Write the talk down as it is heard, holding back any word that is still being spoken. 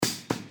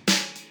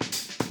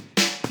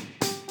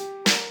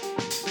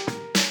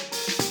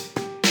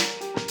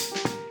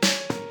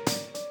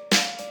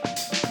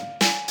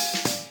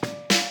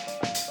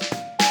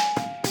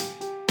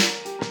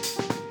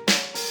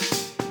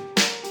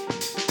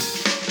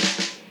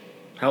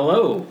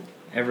Hello,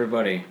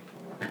 everybody,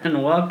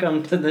 and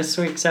welcome to this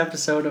week's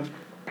episode of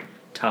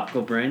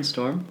Topical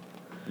Brainstorm.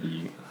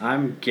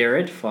 I'm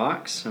Garrett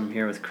Fox. I'm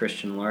here with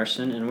Christian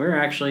Larson, and we're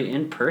actually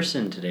in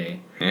person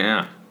today.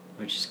 Yeah.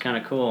 Which is kind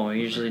of cool. We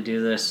usually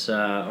do this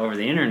over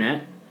the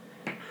internet,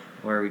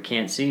 where we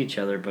can't see each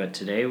other, but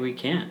today we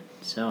can.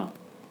 So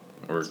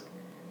We're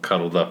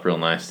cuddled up real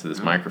nice to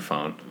this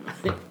microphone.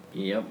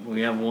 Yep,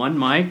 we have one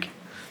mic,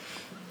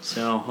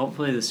 so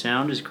hopefully the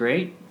sound is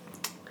great.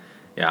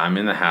 Yeah, I'm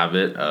in the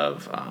habit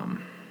of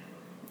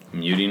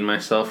muting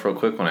myself real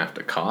quick when I have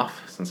to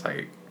cough, since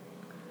I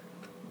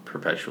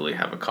perpetually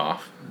have a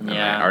cough. And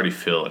Yeah. I already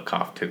feel a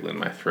cough tickling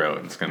my throat,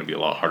 and it's going to be a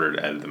lot harder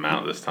to edit them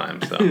out this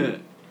time. So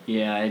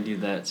Yeah, I do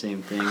that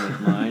same thing with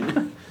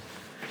mine.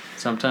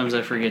 Sometimes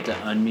I forget to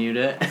unmute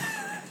it.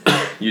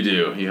 You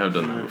do. You have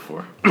done that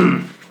before.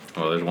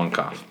 Well, there's one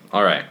cough.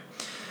 All right.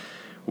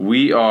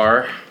 We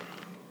are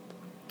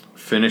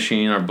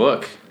finishing our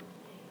book.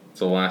 It's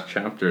the last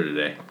chapter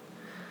today.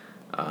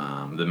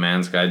 The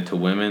Man's Guide to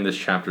Women. This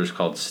chapter is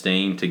called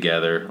Staying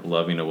Together,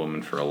 Loving a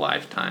Woman for a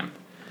Lifetime.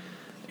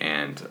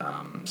 And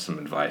some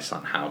advice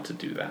on how to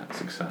do that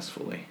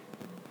successfully.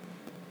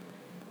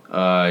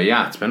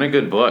 Yeah, it's been a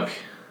good book.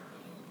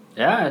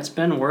 Yeah, it's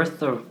been worth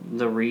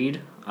the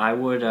read. I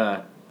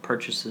would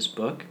purchase this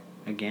book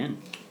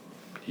again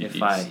if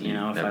I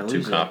have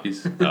lose 2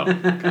 copies. Oh,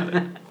 got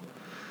it.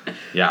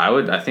 Yeah,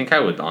 I think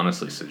I would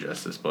honestly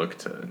suggest this book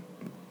to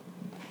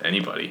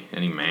anybody,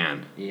 any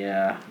man.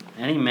 Yeah,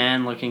 any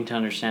man looking to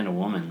understand a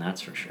woman,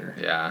 that's for sure.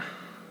 Yeah.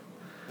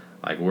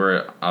 Like, we're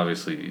at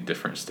obviously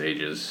different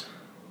stages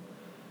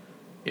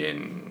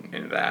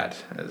in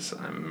that, as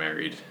I'm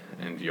married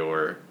and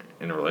you're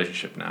in a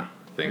relationship now,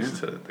 thanks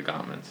to the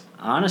Gottmans.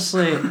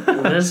 Honestly,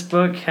 this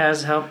book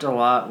has helped a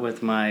lot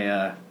with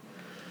my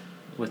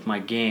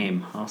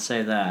game. I'll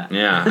say that.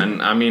 Yeah,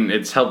 and I mean,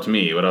 it's helped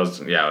me.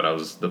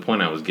 The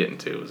point I was getting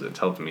to was it's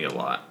helped me a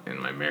lot in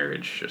my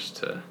marriage just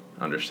to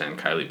understand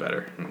Kylie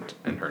better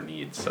and her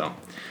needs. So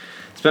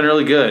it's been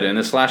really good. And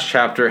this last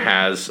chapter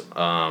has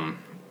a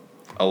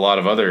lot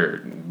of other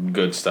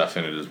good stuff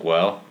in it as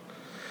well.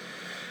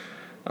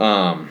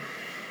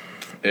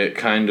 It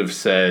kind of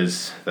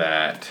says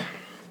that,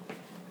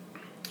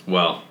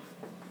 well,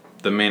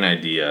 the main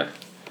idea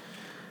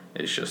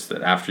is just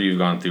that after you've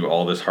gone through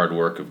all this hard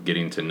work of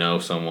getting to know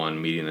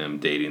someone, meeting them,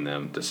 dating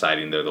them,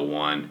 deciding they're the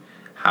one,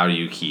 how do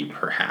you keep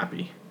her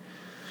happy?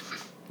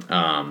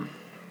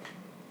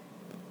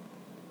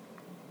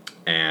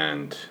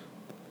 And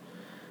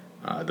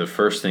the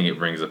first thing it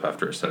brings up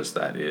after it says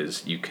that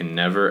is you can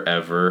never,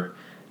 ever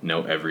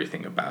know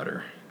everything about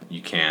her.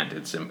 You can't.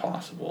 It's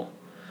impossible.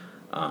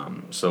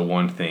 So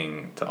one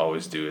thing to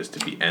always do is to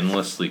be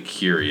endlessly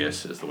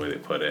curious, is the way they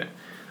put it,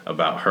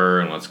 about her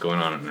and what's going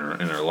on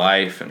in her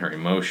life and her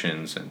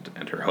emotions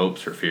and her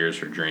hopes, her fears,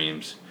 her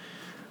dreams.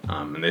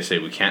 And they say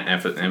we can't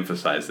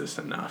emphasize this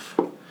enough.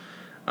 What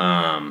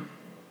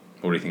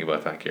do you think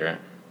about that, Garrett?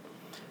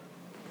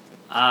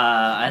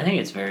 I think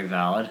it's very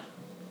valid.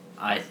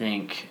 I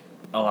think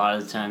a lot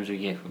of the times we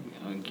get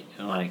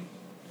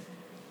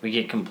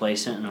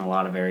complacent in a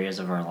lot of areas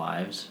of our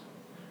lives.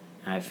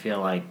 And I feel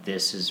like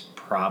this is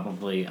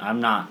probably, I'm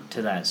not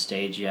to that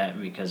stage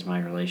yet because my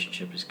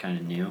relationship is kind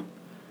of new.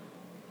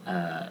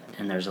 And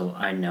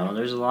I know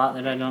there's a lot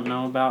that I don't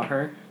know about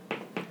her.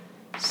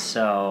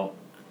 So,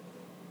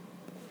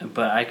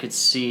 but I could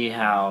see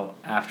how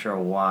after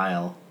a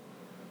while,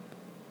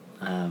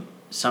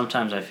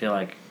 sometimes I feel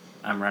like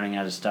I'm running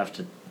out of stuff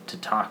to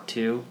talk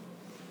to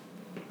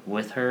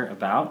with her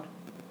about.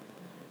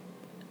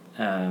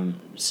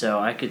 So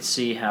I could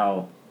see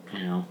how,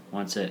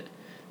 once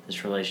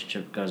this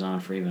relationship goes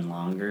on for even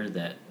longer,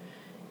 that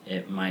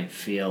it might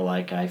feel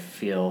like I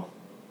feel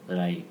that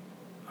I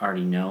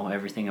already know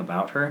everything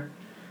about her.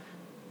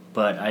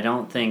 But I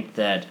don't think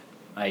that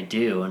I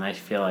do, and I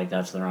feel like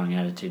that's the wrong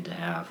attitude to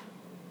have.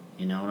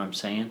 You know what I'm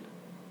saying?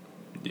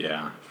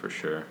 Yeah, for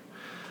sure.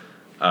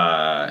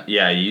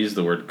 Yeah, you use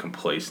the word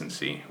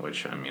complacency,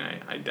 which, I mean,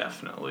 I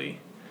definitely...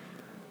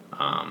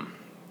 and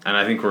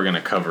I think we're going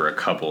to cover a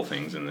couple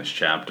things in this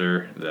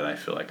chapter that I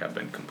feel like I've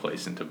been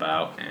complacent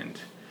about, and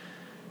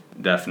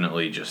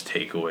definitely just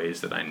takeaways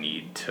that I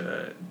need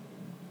to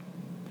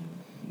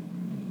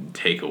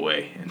take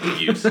away and to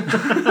use.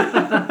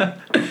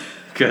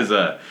 Because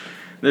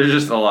there's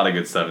just a lot of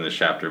good stuff in this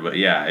chapter. But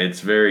yeah,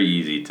 it's very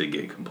easy to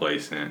get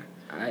complacent.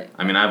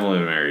 I mean, I've only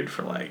been married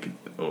for like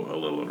a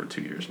little over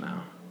 2 years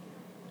now.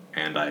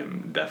 And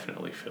I'm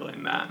definitely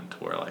feeling that, to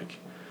where like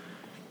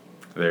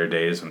there are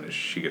days when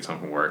she gets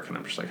home from work and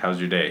I'm just like, how's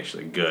your day? She's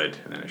like, good.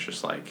 And then it's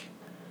just like,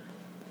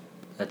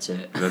 that's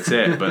it.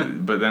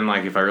 But then,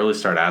 like, if I really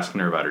start asking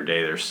her about her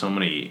day, there's so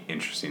many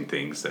interesting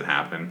things that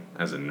happen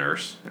as a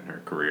nurse in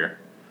her career.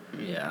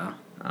 Yeah.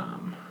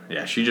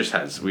 Yeah,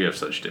 we have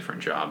such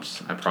different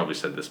jobs. I probably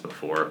said this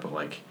before, but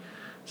like,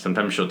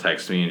 sometimes she'll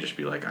text me and just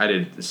be like, I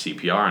did the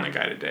CPR on a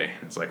guy today.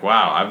 It's like,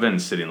 wow, I've been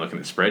sitting looking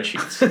at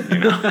spreadsheets,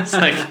 It's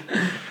like,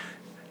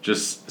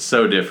 just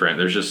so different.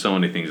 There's just so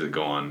many things that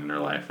go on in her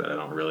life that I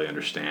don't really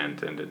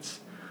understand, and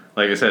it's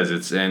like it says,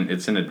 it's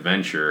an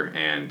adventure,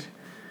 and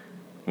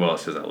well, it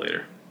says that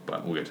later,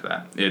 but we'll get to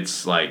that.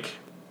 It's like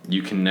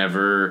you can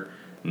never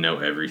know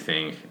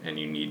everything, and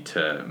you need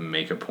to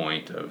make a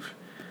point of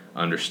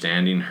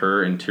understanding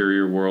her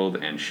interior world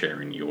and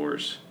sharing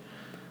yours.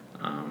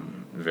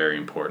 Very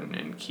important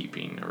in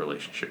keeping a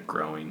relationship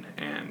growing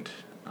and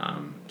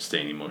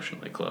staying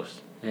emotionally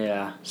close.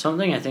 Yeah,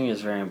 something I think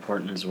is very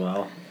important as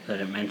well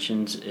that it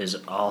mentions is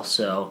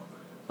also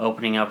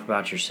opening up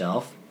about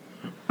yourself,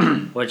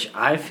 which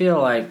I feel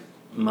like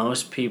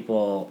most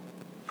people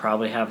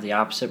probably have the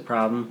opposite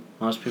problem.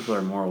 Most people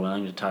are more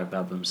willing to talk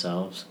about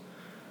themselves.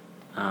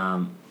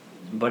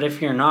 But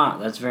if you're not,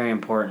 that's very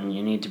important.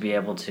 You need to be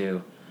able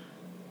to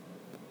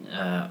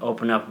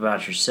open up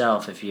about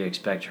yourself if you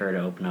expect her to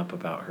open up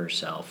about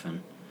herself,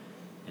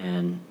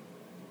 and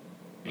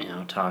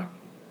talk.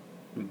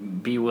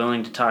 Be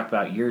willing to talk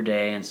about your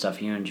day and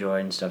stuff you enjoyed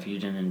and stuff you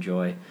didn't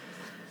enjoy.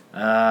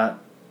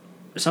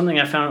 Something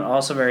I found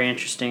also very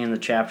interesting in the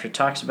chapter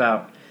talks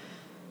about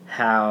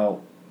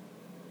how,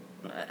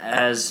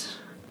 as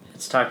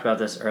it's talked about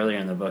this earlier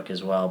in the book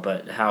as well,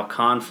 but how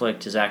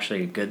conflict is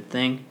actually a good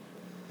thing.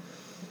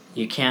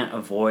 You can't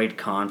avoid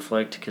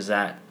conflict because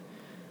that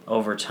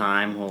over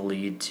time will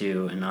lead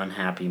to an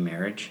unhappy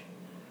marriage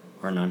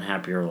or an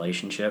unhappy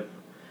relationship,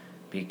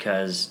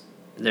 because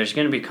there's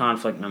going to be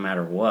conflict no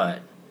matter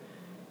what,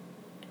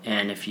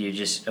 and if you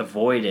just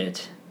avoid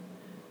it,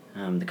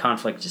 the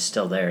conflict is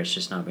still there, it's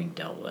just not being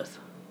dealt with.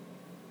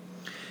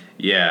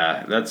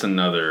 Yeah, that's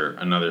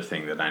another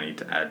thing that I need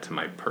to add to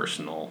my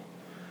personal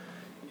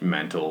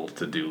mental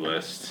to-do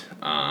list,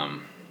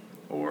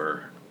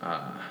 or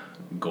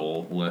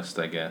goal list,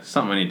 I guess.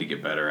 Something I need to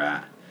get better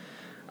at.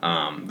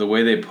 The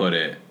way they put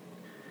it,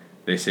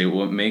 they say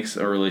what makes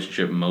a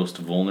relationship most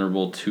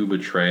vulnerable to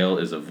betrayal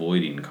is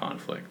avoiding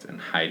conflict and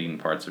hiding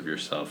parts of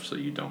yourself so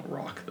you don't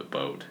rock the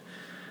boat.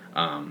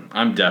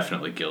 I'm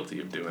definitely guilty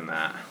of doing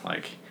that.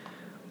 Like,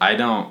 I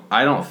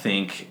don't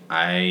think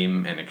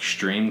I'm an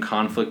extreme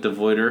conflict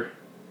avoider.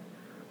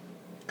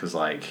 'Cause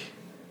like,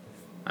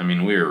 I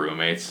mean, we were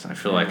roommates. I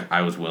feel like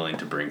I was willing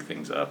to bring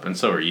things up, and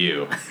so are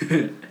you,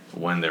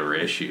 when there were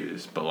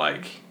issues. But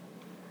like,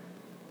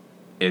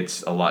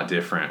 it's a lot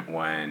different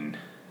when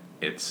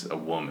it's a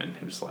woman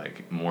who's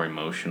like more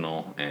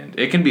emotional, and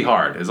it can be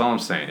hard, is all I'm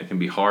saying. It can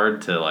be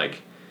hard to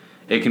like,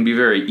 it can be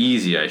very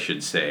easy, I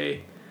should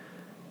say,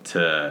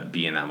 to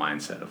be in that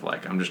mindset of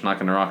like, I'm just not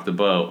going to rock the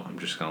boat. I'm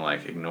just going to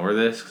like ignore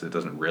this because it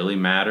doesn't really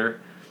matter.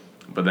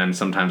 But then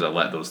sometimes I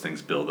let those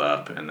things build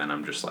up, and then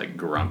I'm just like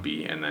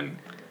grumpy, and then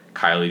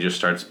Kylie just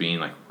starts being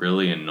like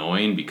really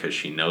annoying because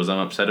she knows I'm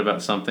upset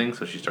about something,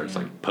 so she starts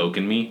like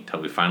poking me till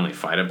we finally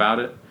fight about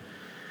it.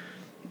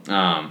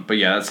 But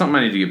yeah, that's something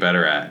I need to get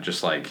better at,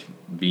 just like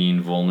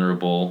being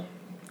vulnerable,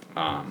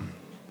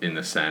 in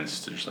the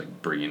sense to just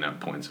like bringing up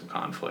points of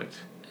conflict.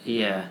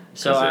 Yeah,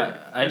 so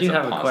I do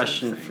have a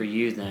question for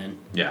you then.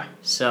 Yeah.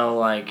 So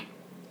like,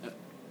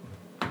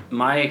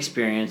 my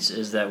experience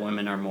is that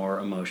women are more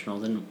emotional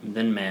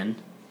than men.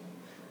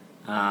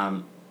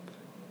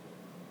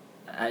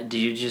 Do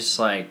you just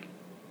like,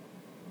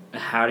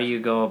 how do you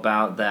go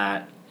about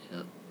that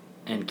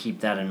and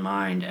keep that in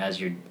mind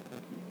as you're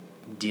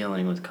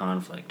dealing with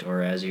conflict,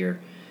 or as you're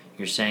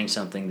saying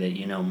something that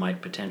you know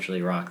might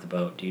potentially rock the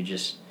boat? Do you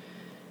just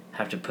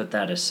have to put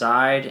that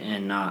aside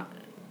and not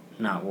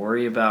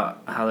worry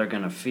about how they're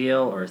gonna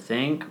feel or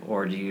think,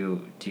 or do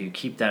you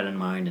keep that in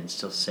mind and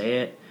still say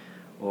it?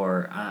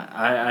 Or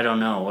I don't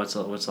know what's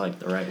like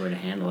the right way to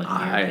handle it.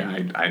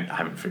 I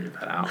haven't figured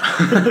that out.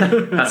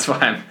 That's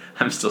why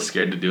I'm still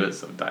scared to do it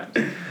sometimes.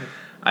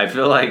 I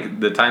feel like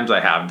the times I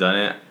have done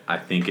it, I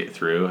think it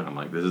through, and I'm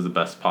like, this is the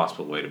best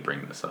possible way to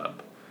bring this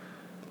up,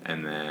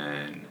 and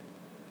then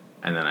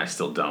I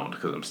still don't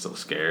because I'm still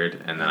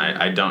scared, and then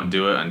I don't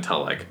do it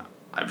until like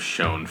I've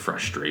shown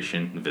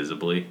frustration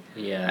visibly.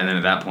 Yeah. And then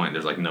at that point,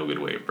 there's like no good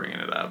way of bringing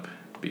it up,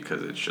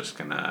 because it's just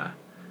gonna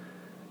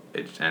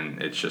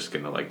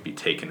like be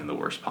taken in the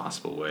worst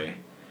possible way.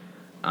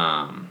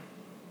 I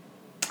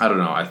don't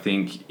know. I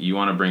think you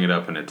want to bring it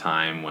up in a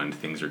time when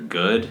things are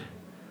good.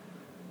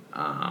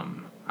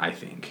 I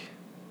think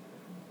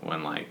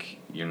when like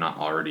you're not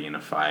already in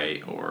a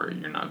fight, or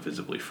you're not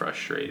visibly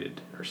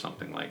frustrated or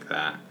something like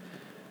that.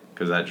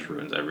 Because that just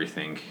ruins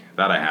everything.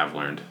 That I have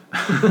learned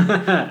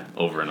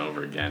over and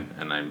over again,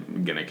 and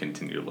I'm going to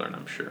continue to learn,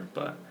 I'm sure.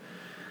 But,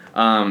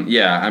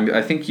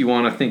 I think you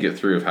want to think it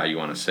through of how you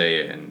want to say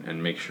it,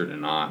 and make sure to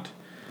not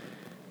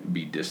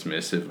be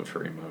dismissive of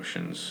her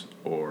emotions,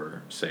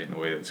 or say it in a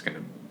way that's going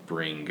to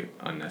bring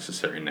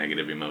unnecessary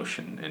negative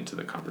emotion into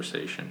the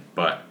conversation.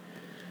 But,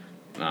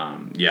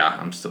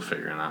 I'm still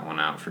figuring that one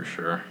out for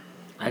sure.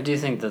 I do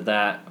think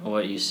that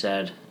what you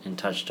said and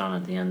touched on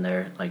at the end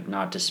there, like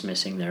not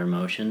dismissing their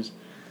emotions,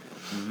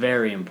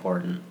 very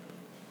important.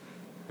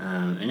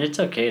 And it's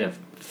okay to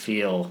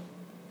feel.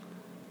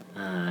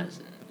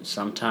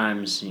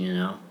 Sometimes,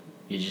 you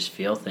just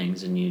feel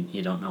things and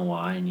you don't know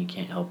why, and you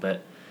can't help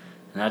it.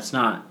 And that's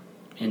not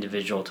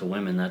individual to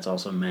women, that's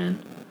also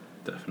men.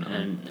 Definitely.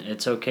 And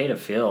it's okay to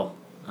feel,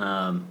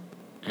 and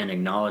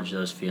acknowledge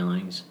those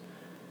feelings.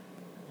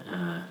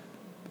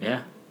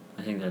 Yeah,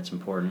 I think that's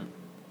important.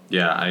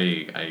 Yeah,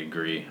 I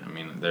agree. I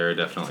mean, there are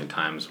definitely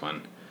times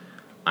when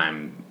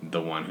I'm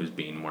the one who's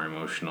being more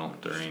emotional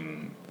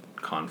during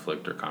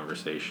conflict or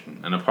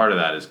conversation. And a part of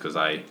that is because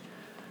I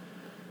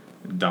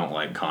don't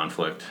like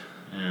conflict.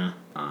 Yeah.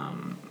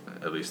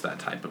 At least that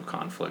type of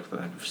conflict, that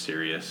type of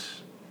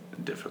serious,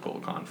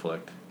 difficult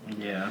conflict.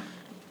 Yeah.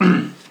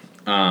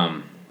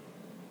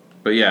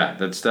 But yeah,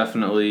 that's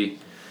definitely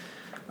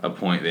a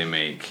point they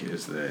make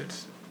is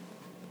that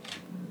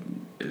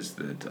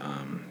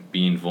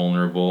being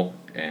vulnerable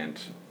and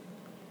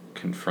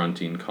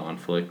confronting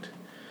conflict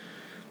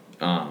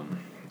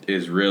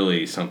is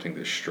really something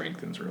that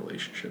strengthens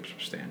relationships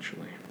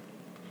substantially.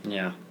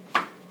 Yeah.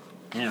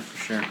 Yeah, for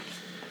sure.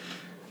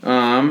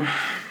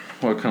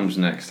 What comes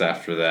next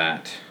after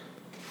that?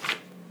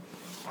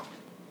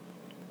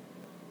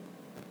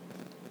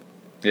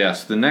 Yeah,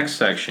 so the next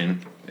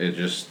section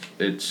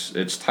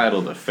it's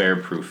titled "Affair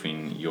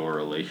Proofing Your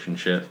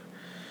Relationship,"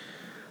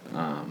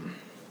 and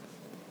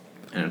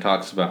it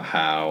talks about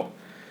how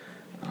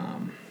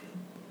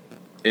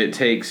it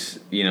takes,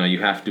 you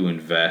have to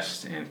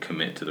invest and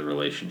commit to the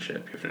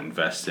relationship. You have to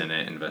invest in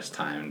it, invest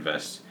time,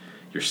 invest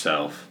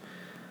yourself.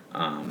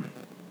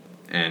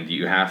 And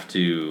you have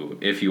to,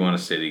 if you want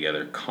to stay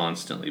together,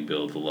 constantly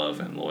build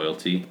love and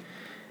loyalty.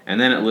 And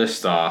then it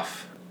lists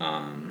off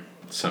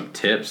some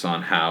tips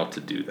on how to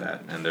do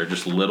that. And they're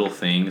just little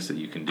things that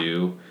you can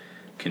do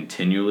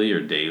continually or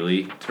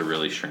daily to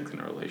really strengthen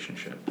a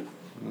relationship.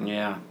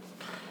 Yeah.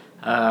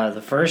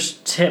 The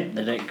first tip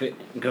that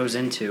it goes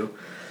into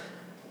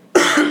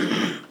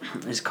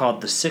is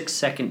called the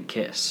 6-second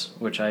kiss,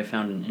 which I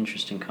found an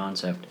interesting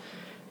concept.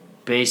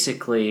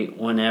 Basically,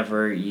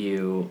 whenever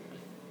you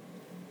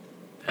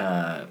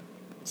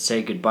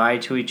say goodbye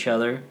to each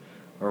other,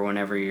 or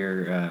whenever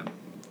you're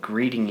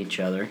greeting each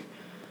other,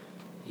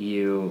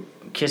 you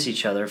kiss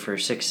each other for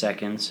 6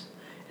 seconds.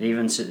 It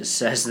even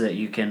says that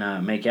you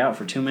can make out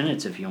for 2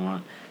 minutes if you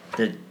want.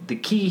 The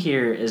key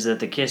here is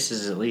that the kiss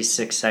is at least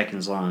 6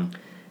 seconds long,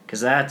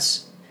 because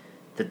that's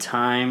the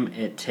time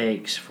it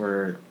takes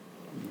for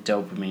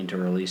dopamine to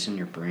release in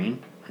your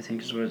brain, I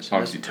think is what it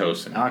says.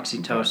 Oxytocin.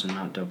 Oxytocin,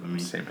 not dopamine.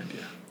 Same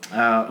idea.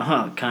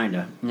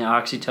 Kinda. Yeah,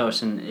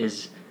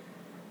 oxytocin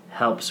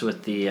helps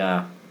with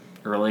the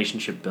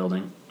relationship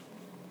building,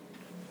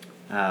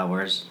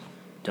 whereas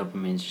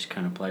dopamine's just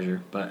kind of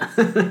pleasure. But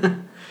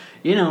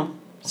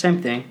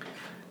same thing.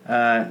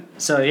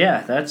 So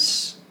yeah,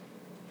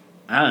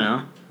 I don't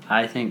know.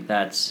 I think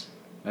that's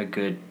a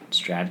good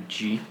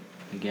strategy,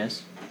 I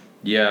guess.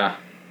 Yeah.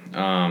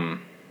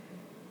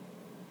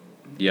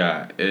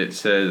 Yeah, it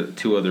says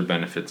 2 other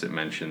benefits it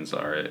mentions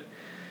are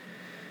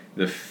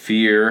the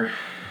fear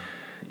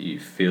that you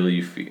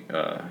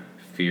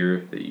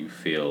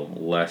feel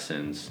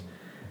lessens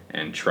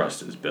and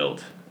trust is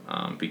built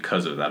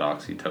because of that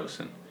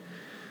oxytocin.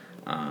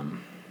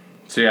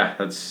 So yeah,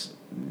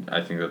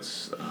 I think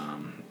that's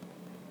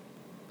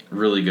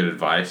really good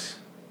advice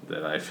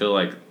that I feel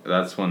like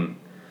that's one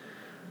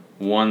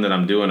that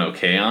I'm doing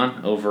okay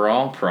on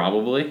overall,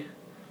 probably.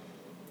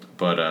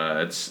 But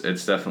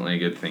it's definitely a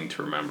good thing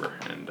to remember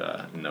and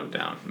note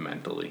down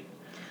mentally.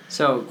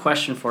 So,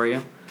 question for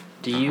you.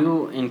 Do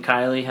you and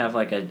Kylie have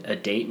like a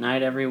date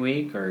night every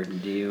week, or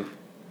do you...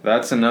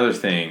 That's another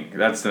thing.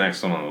 That's the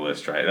next one on the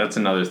list, right? That's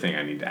another thing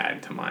I need to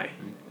add to my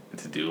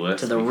to-do list.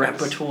 To the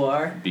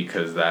repertoire?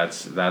 Because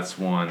that's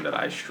one that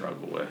I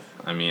struggle with.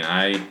 I mean,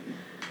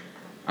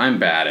 I'm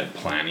bad at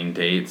planning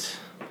dates.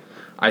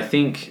 The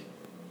thing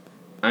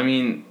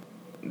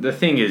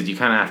is, you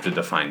kind of have to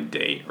define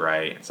date,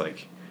 right? It's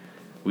like,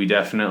 we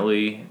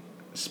definitely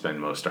spend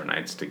most of our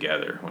nights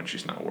together when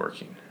she's not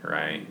working,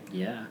 right?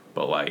 Yeah.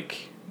 But,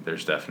 like,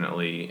 there's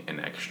definitely an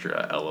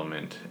extra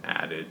element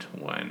added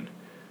when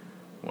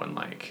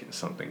like,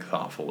 something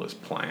thoughtful is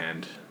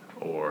planned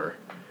or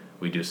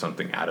we do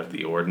something out of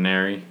the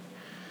ordinary.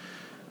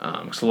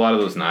 Because a lot of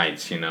those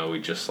nights, we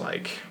just,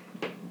 like,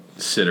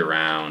 sit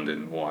around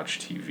and watch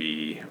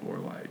TV or,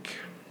 like,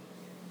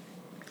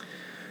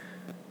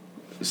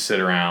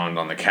 sit around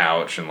on the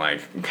couch and,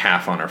 like,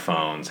 half on our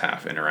phones,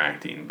 half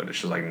interacting, but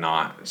it's just, like,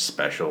 not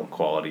special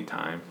quality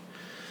time.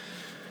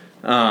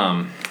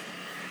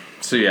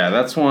 So yeah,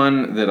 that's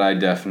one that I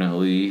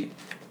definitely,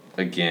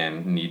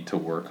 again, need to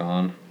work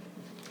on.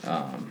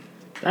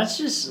 That's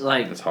just,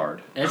 like... It's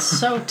hard. It's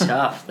so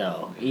tough,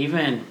 though.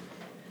 Even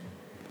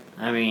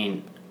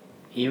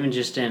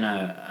just in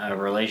a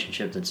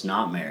relationship that's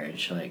not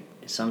marriage, like,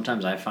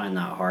 sometimes I find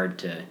that hard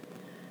to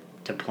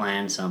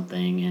plan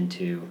something and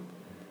to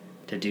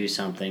do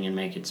something and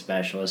make it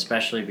special,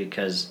 especially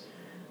because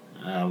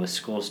with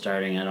school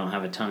starting, I don't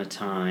have a ton of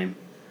time.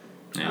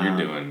 And you're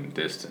doing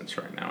distance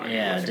right now.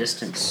 Yeah, anyway,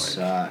 distance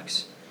so, like,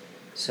 sucks.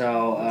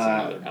 So that's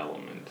another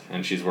element,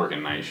 and she's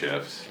working night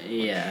shifts.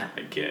 Yeah,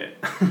 I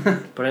get.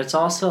 But it's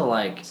also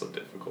like so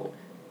difficult.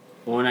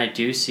 When I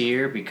do see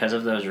her, because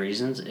of those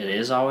reasons, it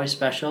is always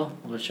special,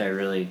 which I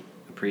really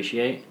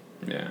appreciate.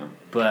 Yeah.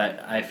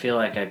 But I feel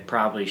like I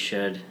probably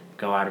should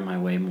go out of my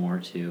way more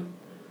to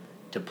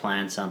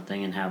plan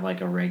something and have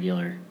like a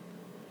regular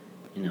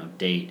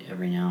date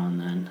every now and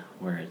then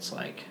where it's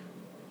like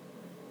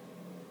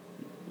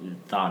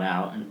thought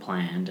out and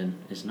planned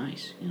and is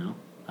nice,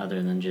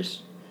 other than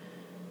just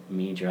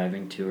me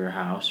driving to her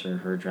house or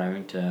her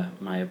driving to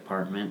my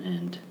apartment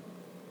and,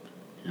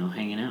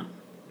 hanging out.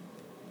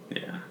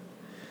 Yeah.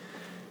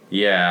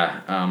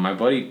 Yeah, my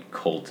buddy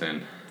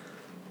Colton,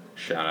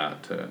 shout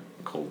out to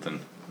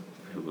Colton,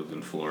 who lives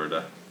in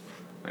Florida.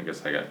 I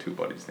guess I got two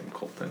buddies named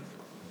Colton.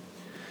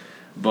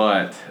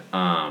 But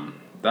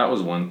that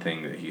was one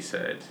thing that he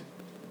said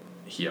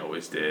he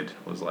always did,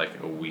 was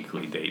like a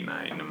weekly date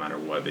night, no matter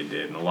what they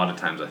did. And a lot of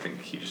times I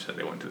think he just said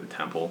they went to the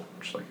temple,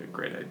 which is like a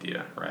great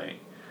idea, right?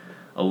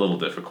 A little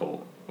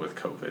difficult with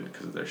COVID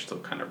because they're still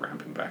kind of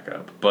ramping back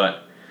up.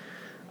 But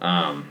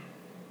I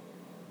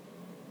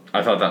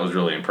thought that was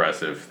really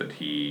impressive that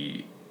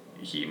he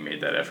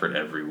made that effort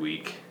every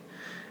week.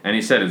 And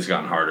he said it's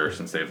gotten harder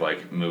since they've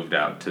like moved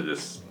out to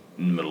this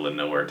middle of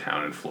nowhere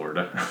town in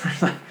Florida.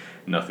 There's like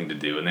nothing to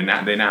do, and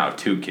they now have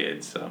 2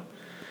 kids. So.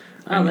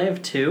 Oh, they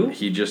have 2?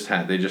 They just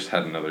had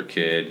another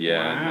kid.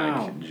 Yeah,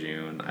 wow. In like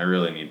June. I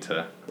really need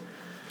to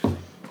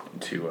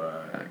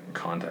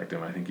contact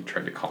him. I think he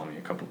tried to call me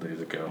a couple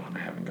days ago, and I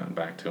haven't gotten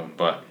back to him.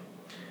 But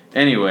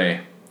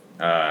anyway,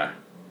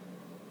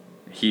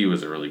 he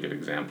was a really good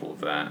example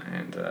of that,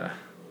 and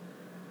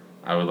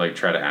I would like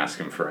try to ask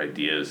him for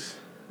ideas,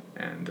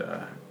 and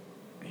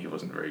he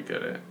wasn't very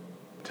good at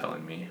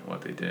telling me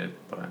what they did,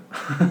 but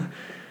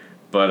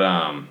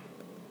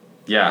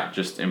yeah,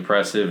 just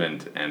impressive,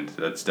 and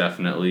that's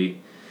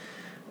definitely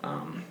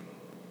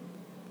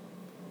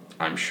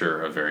I'm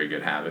sure a very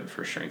good habit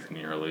for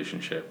strengthening your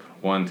relationship.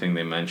 One thing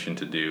they mentioned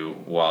to do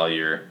while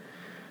you're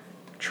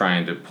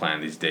trying to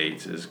plan these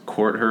dates is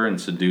court her and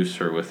seduce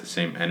her with the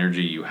same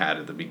energy you had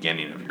at the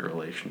beginning of your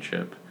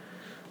relationship.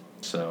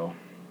 So,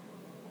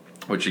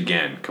 which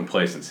again,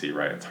 complacency,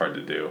 right? It's hard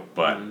to do,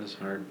 but it's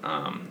hard.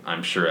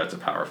 I'm sure that's a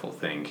powerful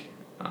thing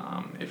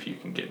if you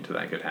can get into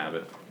that good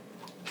habit.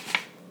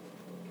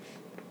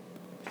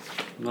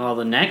 Well,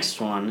 the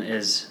next one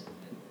is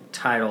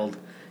titled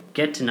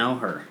Get to Know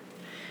Her.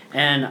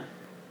 And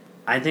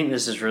I think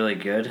this is really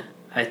good.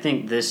 I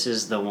think this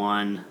is the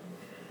one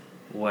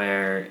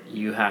where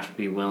you have to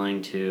be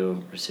willing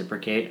to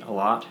reciprocate a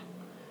lot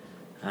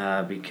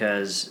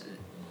because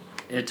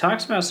it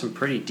talks about some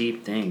pretty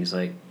deep things.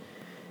 Like,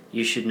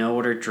 you should know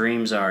what her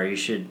dreams are. You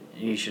should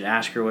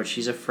ask her what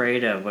she's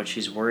afraid of, what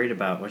she's worried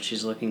about, what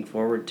she's looking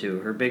forward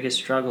to, her biggest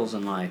struggles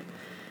in life.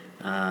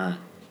 I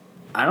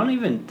don't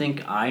even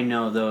think I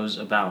know those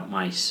about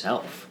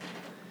myself.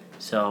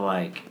 So,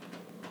 like,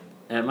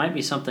 it might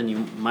be something you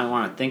might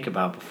want to think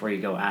about before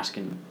you go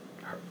asking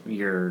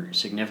your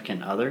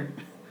significant other.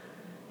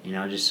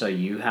 Just so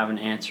you have an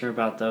answer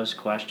about those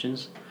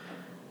questions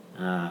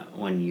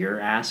when you're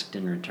asked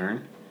in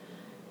return.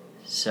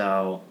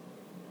 So,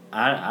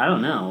 I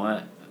don't know.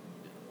 What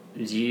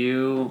do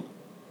you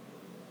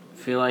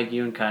feel like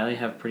you and Kylie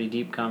have pretty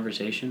deep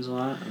conversations a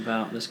lot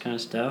about this kind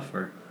of stuff,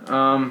 or?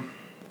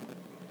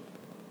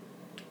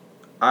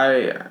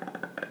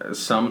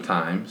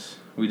 Sometimes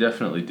we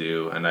definitely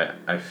do, and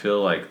I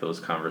feel like those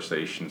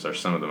conversations are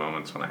some of the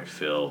moments when I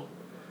feel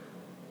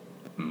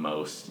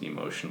most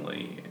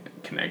emotionally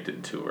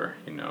connected to her,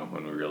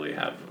 when we really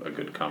have a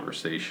good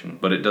conversation.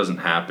 But it doesn't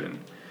happen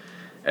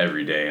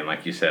every day, and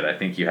like you said, I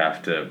think you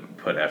have to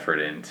put effort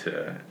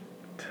into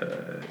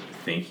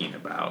thinking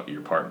about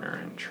your partner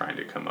and trying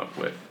to come up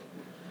with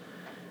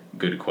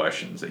good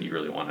questions that you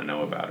really want to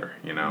know about her,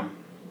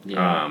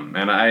 Yeah.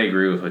 And I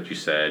agree with what you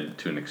said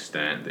to an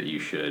extent, that you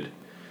should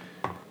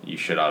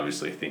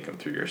obviously think them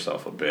through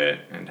yourself a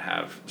bit and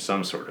have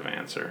some sort of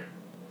answer.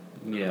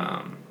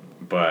 Yeah.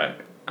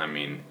 But I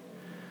mean,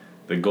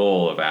 the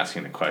goal of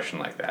asking a question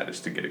like that is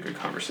to get a good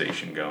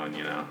conversation going,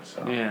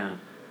 So yeah.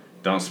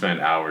 Don't spend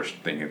hours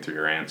thinking through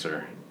your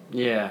answer.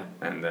 Yeah.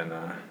 And then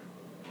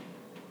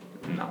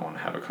not want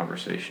to have a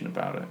conversation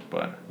about it.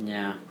 But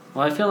yeah.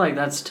 Well, I feel like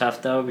that's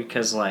tough though,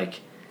 because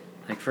like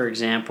for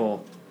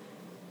example,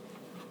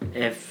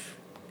 if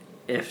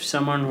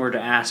someone were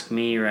to ask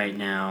me right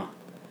now,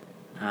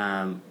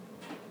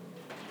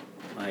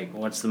 like,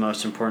 what's the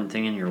most important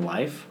thing in your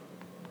life?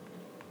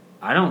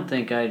 I don't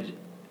think I'd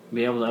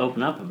be able to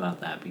open up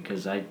about that,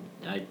 because I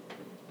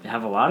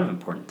have a lot of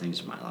important things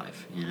in my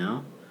life,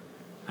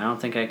 I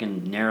don't think I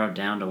can narrow it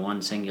down to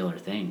one singular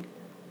thing.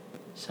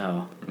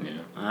 So,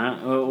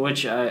 yeah.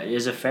 Which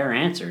is a fair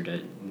answer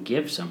to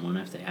give someone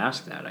if they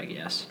ask that, I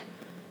guess.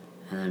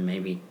 And then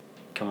maybe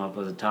come up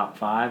with a top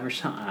 5 or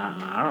something.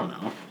 I don't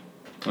know.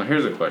 Well,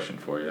 here's a question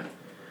for you.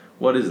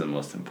 What is the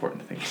most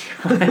important thing in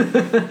your life?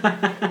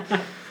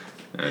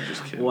 No,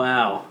 just kidding.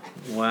 Wow.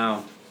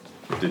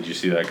 Did you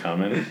see that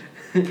comment?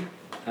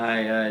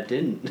 I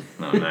didn't.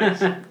 Oh,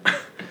 nice.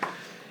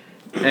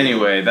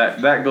 Anyway,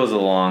 that goes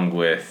along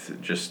with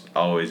just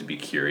always be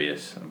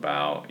curious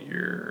about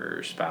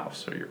your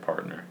spouse or your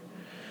partner.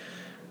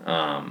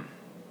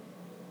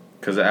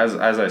 Because as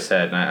I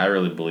said, and I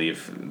really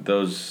believe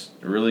those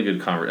really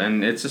good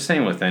and it's the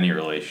same with any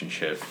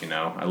relationship,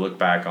 I look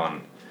back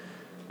on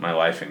my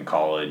life in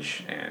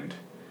college, and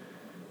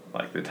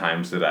Like the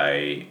times that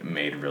I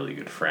made really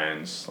good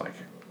friends, like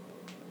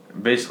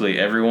basically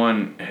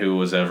everyone who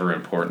was ever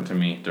important to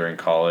me during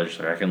college,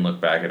 like I can look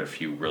back at a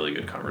few really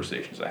good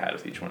conversations I had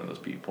with each one of those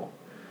people.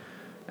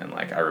 And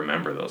like I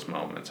remember those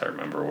moments. I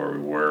remember where we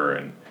were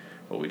and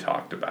what we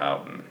talked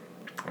about, and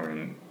I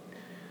mean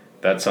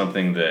that's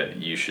something that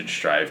you should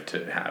strive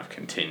to have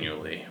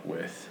continually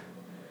with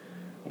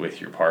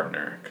your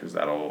partner, because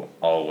that'll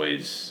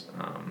always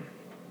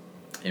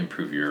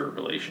improve your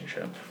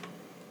relationship.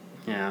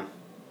 Yeah.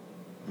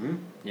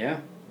 Yeah.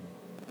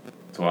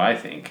 That's what I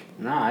think.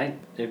 No, I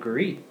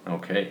agree.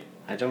 Okay.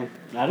 I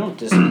don't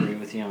disagree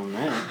with you on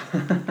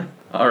that.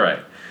 All right.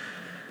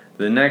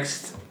 The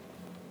next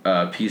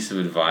piece of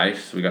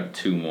advice, we got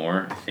two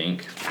more, I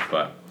think,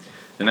 but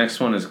the next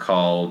one is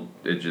called,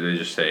 they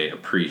just say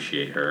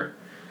appreciate her.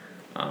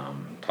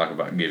 Talk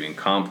about giving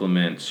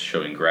compliments,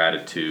 showing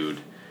gratitude,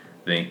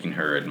 thanking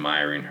her,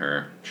 admiring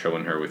her,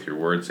 showing her with your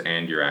words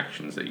and your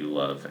actions that you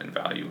love and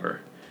value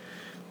her.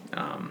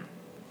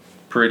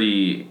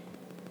 Pretty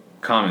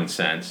common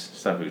sense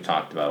stuff we've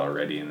talked about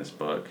already in this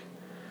book.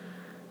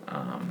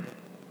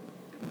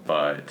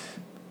 But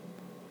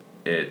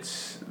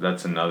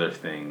that's another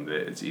thing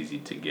that it's easy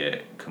to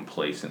get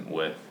complacent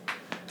with.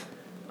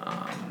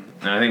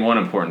 And I think one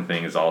important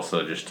thing is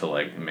also just to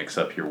like mix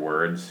up your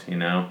words, you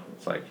know?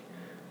 It's like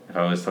if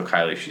I always tell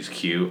Kylie she's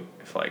cute,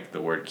 if like the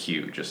word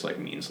cute just like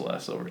means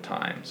less over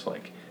time. So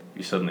like if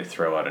you suddenly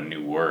throw out a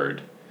new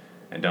word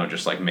and don't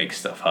just like make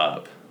stuff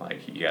up,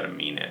 like you gotta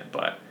mean it,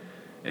 but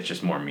it's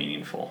just more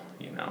meaningful,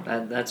 you know?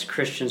 That's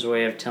Christian's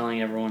way of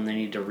telling everyone they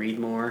need to read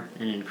more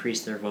and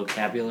increase their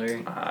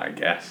vocabulary. I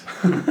guess.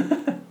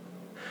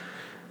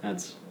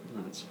 That's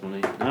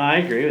funny. No, I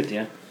agree with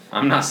you.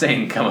 I'm not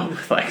saying come up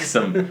with like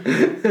some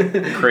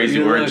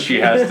crazy words she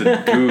has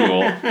to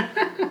Google,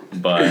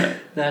 but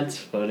that's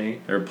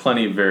funny. there are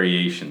plenty of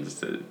variations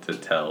to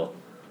tell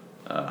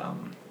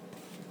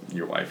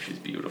your wife she's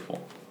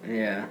beautiful.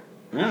 Yeah.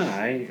 No,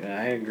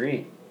 I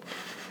agree.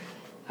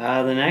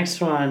 The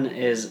next one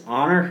is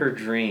honor her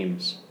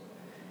dreams,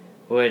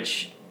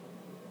 which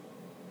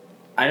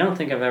I don't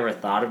think I've ever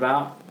thought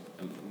about,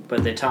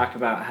 but they talk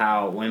about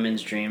how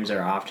women's dreams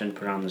are often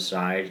put on the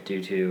side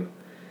due to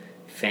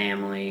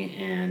family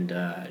and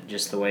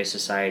just the way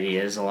society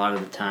is. A lot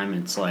of the time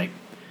it's like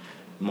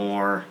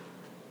more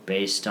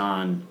based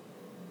on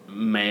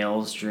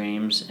males'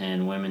 dreams,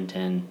 and women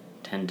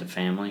tend to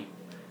family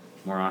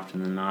more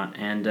often than not.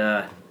 And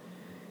it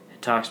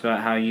talks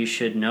about how you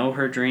should know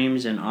her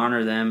dreams and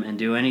honor them and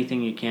do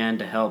anything you can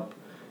to help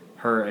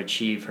her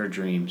achieve her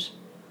dreams,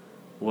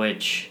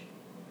 which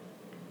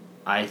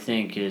I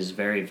think is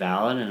very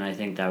valid, and I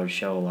think that would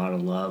show a lot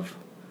of love.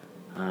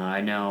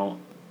 I know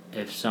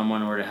if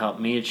someone were to help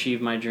me achieve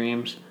my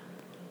dreams,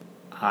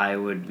 I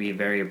would be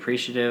very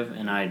appreciative,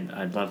 and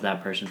I'd love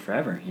that person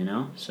forever, you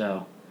know?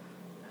 So,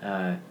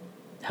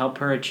 help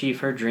her achieve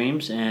her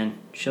dreams, and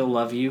she'll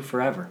love you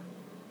forever.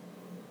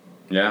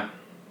 Yeah.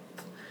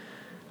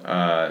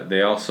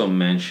 They also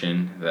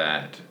mention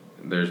that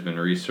there's been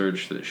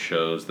research that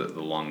shows that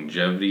the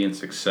longevity and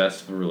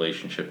success of a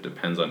relationship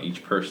depends on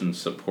each person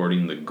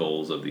supporting the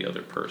goals of the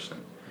other person.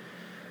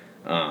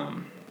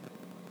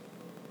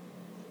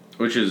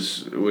 Which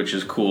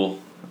is cool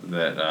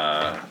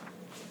that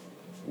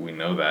we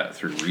know that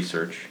through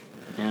research.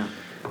 Yeah.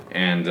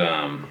 And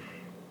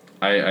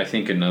I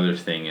think another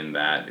thing in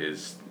that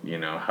is, you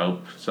know,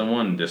 help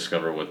someone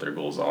discover what their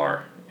goals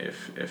are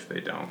if they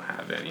don't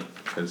have any.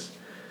 Because,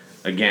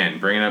 again,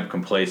 bringing up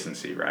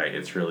complacency, right?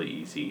 It's really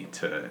easy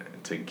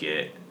to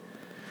get,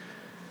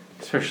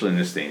 especially in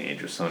this day and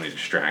age with so many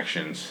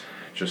distractions,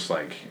 just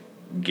like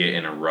get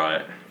in a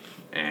rut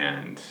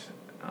and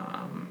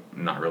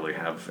not really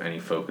have any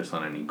focus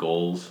on any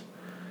goals.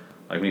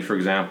 Like me, for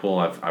example,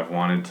 I've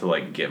wanted to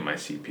like get my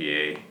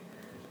CPA,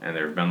 and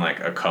there have been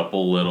like a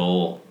couple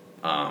little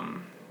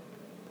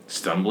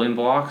stumbling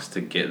blocks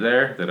to get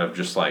there that I've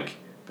just like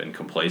been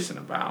complacent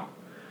about.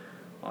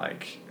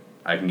 Like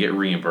I can get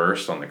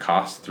reimbursed on the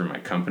cost through my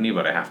company,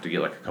 but I have to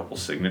get like a couple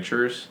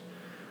signatures,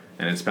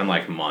 and it's been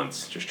like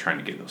months just trying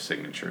to get those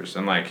signatures,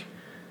 and like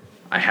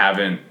I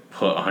haven't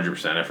put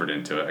 100% effort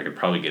into it. I could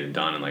probably get it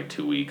done in like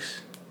 2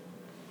 weeks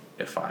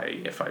if I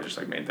just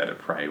like made that a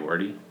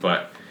priority.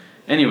 But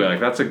anyway,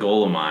 like that's a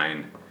goal of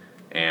mine,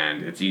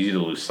 and it's easy to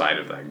lose sight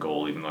of that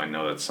goal, even though I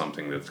know that's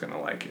something that's gonna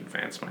like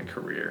advance my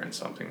career and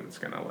something that's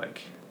gonna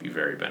like be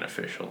very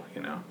beneficial,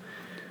 you know.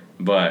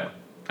 But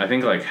I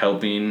think like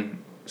helping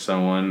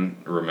someone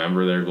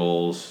remember their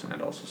goals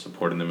and also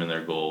supporting them in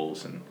their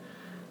goals, and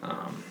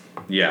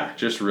yeah,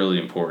 just really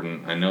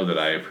important. I know that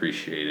I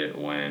appreciate it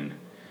when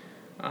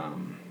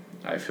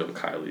I feel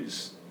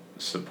Kylie's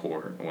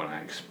support when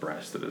I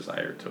express the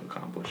desire to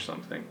accomplish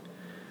something.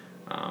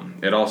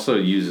 It also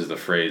uses the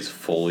phrase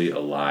fully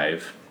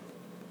alive,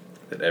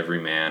 that every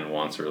man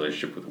wants a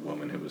relationship with a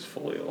woman who is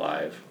fully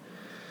alive,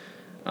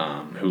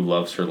 who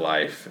loves her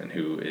life and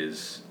who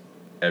is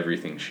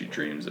everything she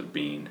dreams of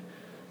being.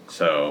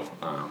 So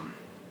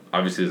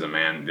obviously as a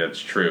man that's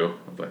true,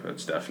 but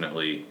that's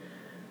definitely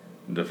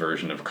the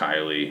version of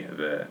Kylie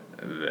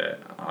that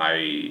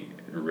I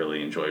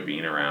really enjoy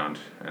being around,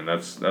 and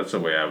that's the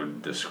way I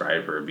would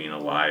describe her, being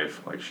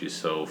alive. Like, she's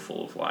so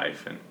full of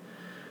life. And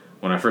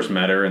when I first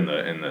met her in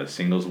the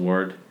singles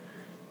ward,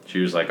 she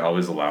was like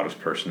always the loudest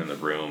person in the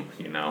room,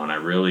 and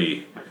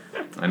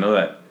I know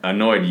that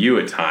annoyed you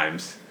at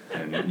times,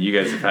 and you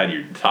guys have had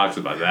your talks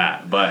about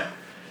that, but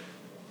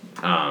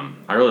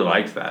I really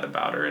liked that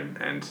about her,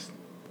 and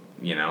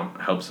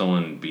help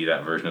someone be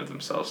that version of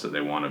themselves that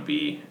they want to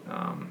be.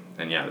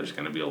 And yeah, there's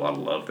going to be a lot of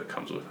love that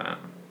comes with that.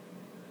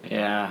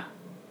 Yeah.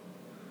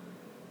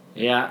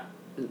 Yeah.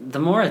 The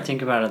more I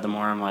think about it, the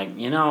more I'm like,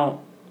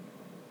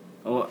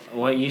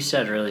 what you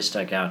said really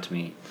stuck out to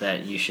me,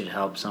 that you should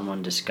help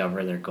someone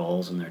discover their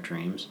goals and their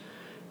dreams.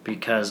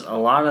 Because a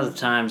lot of the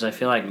times I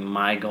feel like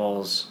my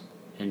goals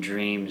and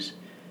dreams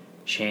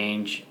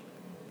change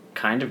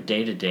kind of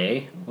day to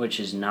day, which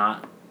is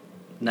not,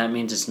 that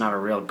means it's not a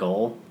real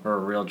goal or a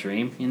real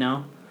dream,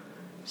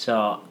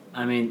 So,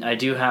 I mean, I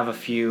do have a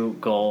few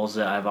goals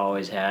that I've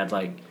always had,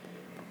 like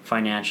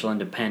financial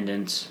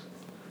independence,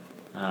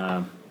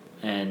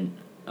 and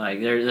like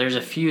there's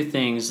a few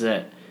things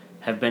that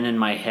have been in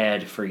my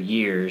head for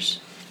years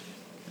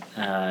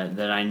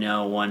that I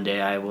know one day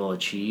I will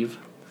achieve.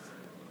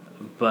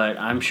 But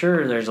I'm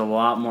sure there's a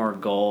lot more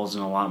goals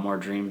and a lot more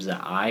dreams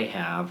that I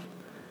have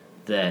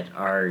that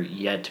are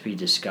yet to be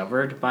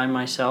discovered by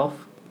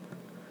myself.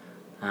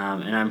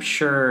 And I'm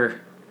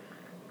sure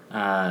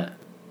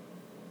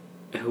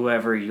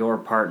whoever your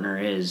partner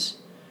is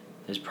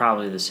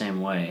probably the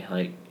same way.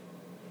 Like,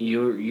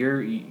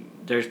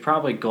 there's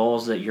probably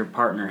goals that your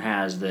partner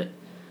has that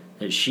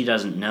she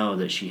doesn't know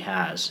that she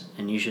has,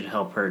 and you should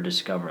help her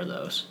discover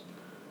those,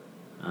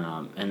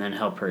 and then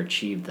help her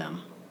achieve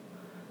them.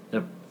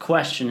 The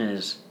question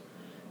is,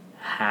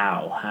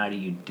 how? How do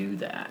you do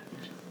that?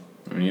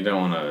 I mean, you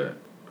don't want to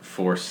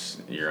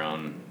force your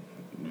own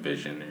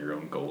vision or your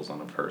own goals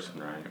on a person,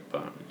 right?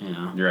 But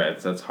you're right.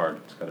 That's hard.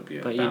 It's got to be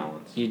a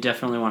balance. You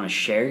definitely want to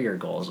share your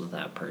goals with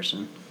that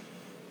person.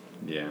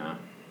 Yeah,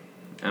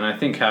 and I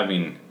think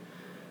having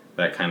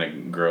that kind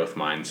of growth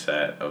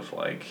mindset of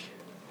like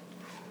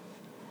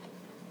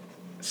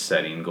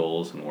setting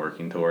goals and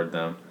working toward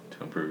them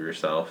to improve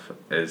yourself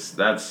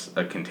that's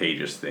a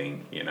contagious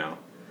thing,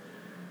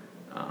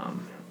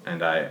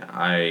 and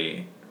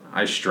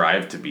I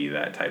strive to be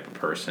that type of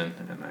person,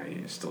 and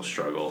I still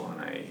struggle,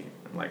 and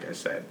like I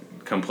said,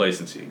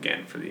 complacency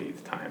again for the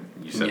 8th time.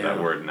 You said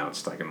that word, and now it's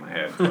stuck in my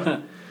head.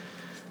 But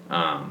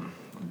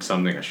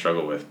something I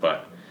struggle with,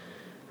 but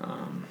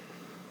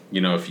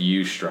if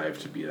you strive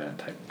to be that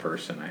type of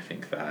person, I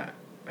think that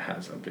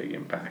has a big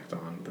impact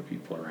on the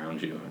people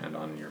around you and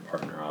on your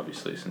partner,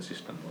 obviously, since you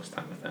spend the most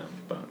time with them.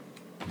 But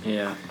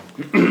yeah,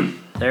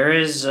 there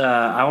is.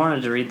 I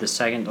wanted to read the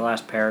second to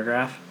last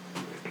paragraph.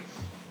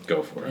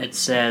 Go for it. It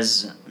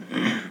says,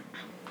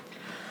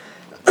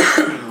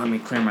 let me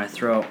clear my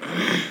throat.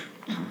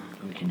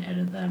 We can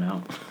edit that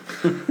out.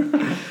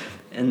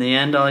 In the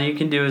end, all you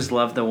can do is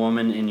love the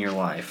woman in your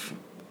life.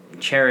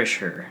 Cherish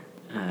her.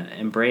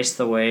 Embrace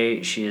the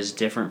way she is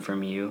different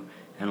from you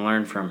and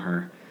learn from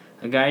her.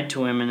 A guide to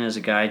women is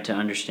a guide to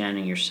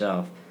understanding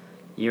yourself.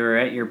 You are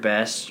at your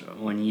best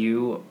when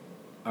you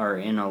are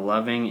in a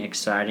loving,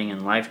 exciting,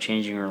 and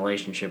life-changing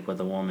relationship with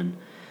a woman.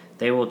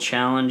 They will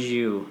challenge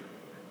you.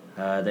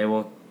 They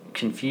will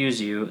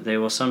confuse you. They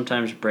will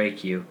sometimes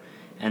break you.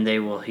 And they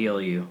will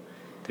heal you.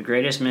 The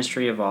greatest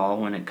mystery of all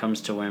when it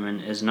comes to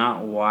women is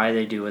not why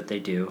they do what they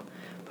do,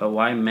 but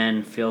why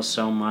men feel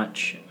so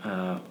much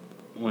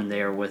when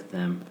they are with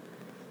them.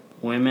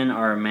 Women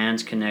are a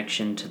man's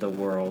connection to the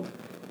world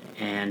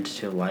and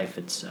to life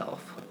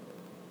itself.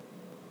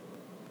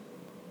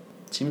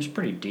 Seems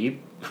pretty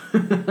deep.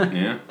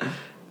 Yeah.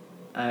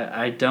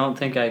 I don't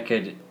think I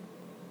could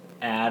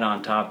add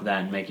on top of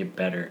that and make it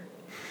better.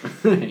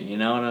 You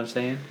know what I'm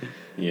saying?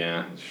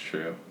 Yeah, it's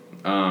true.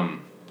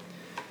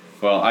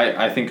 Well,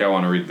 I think I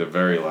want to read the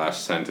very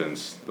last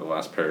sentence, the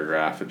last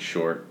paragraph. It's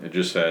short. It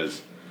just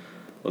says,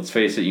 let's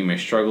face it, you may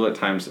struggle at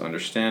times to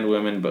understand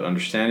women, but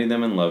understanding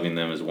them and loving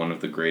them is one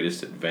of the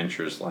greatest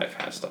adventures life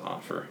has to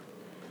offer.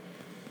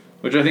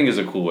 Which I think is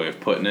a cool way of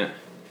putting it.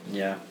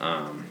 Yeah.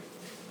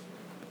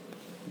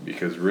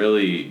 Because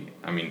really,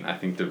 I mean, I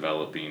think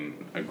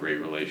developing a great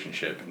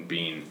relationship and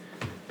being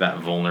that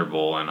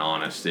vulnerable and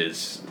honest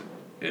is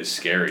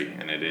scary,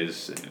 and it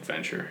is an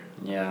adventure.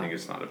 Yeah. I think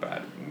it's not a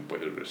bad way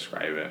to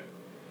describe it.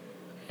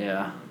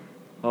 Yeah.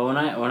 Well, when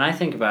I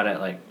think about it,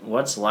 like,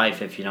 what's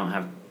life if you don't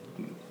have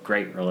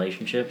great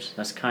relationships?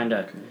 That's kind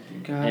of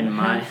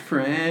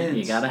friends.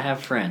 You gotta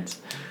have friends.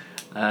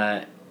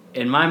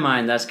 In my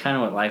mind, that's kind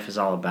of what life is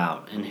all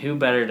about. And who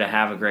better to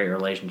have a great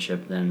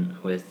relationship than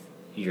with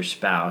your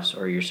spouse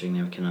or your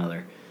significant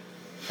other?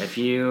 If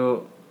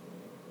you,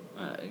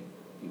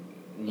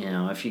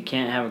 if you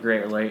can't have a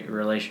great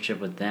relationship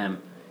with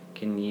them,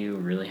 can you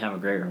really have a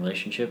great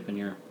relationship in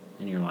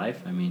your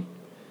life? I mean,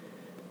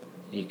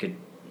 you could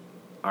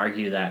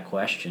argue that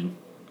question.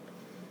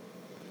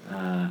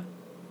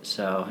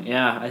 So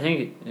yeah, I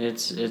think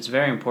it's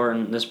very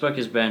important. This book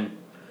has been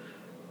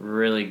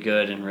really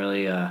good and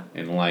really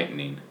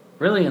Enlightening.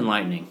 really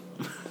enlightening.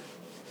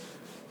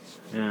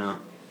 Yeah.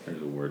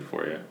 There's a word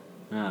for you.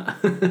 Yeah.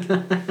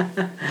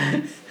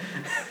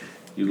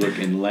 You look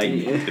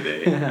enlightening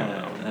today.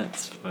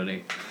 That's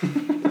funny.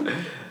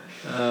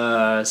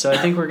 So I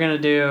think we're gonna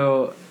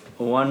do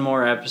one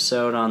more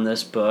episode on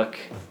this book.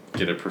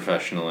 Get a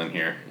professional in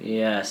here.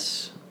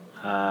 Yes.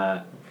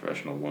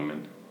 Professional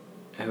woman.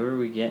 Who are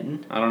we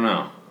getting? I don't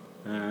know.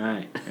 All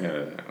right.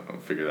 Yeah, I'll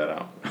figure that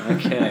out.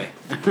 Okay.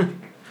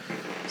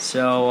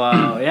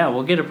 So yeah,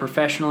 we'll get a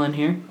professional in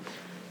here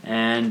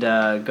and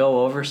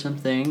go over some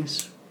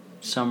things,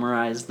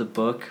 summarize the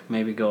book,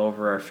 maybe go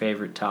over our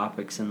favorite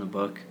topics in the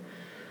book.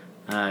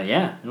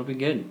 Yeah, it'll be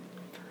good.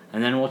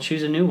 And then we'll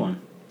choose a new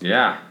one.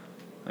 Yeah,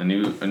 a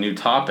new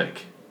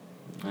topic.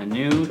 A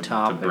new To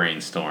topic.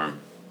 brainstorm.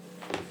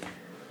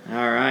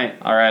 All right.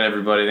 All right,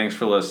 everybody. Thanks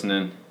for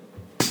listening.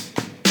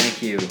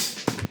 Thank you.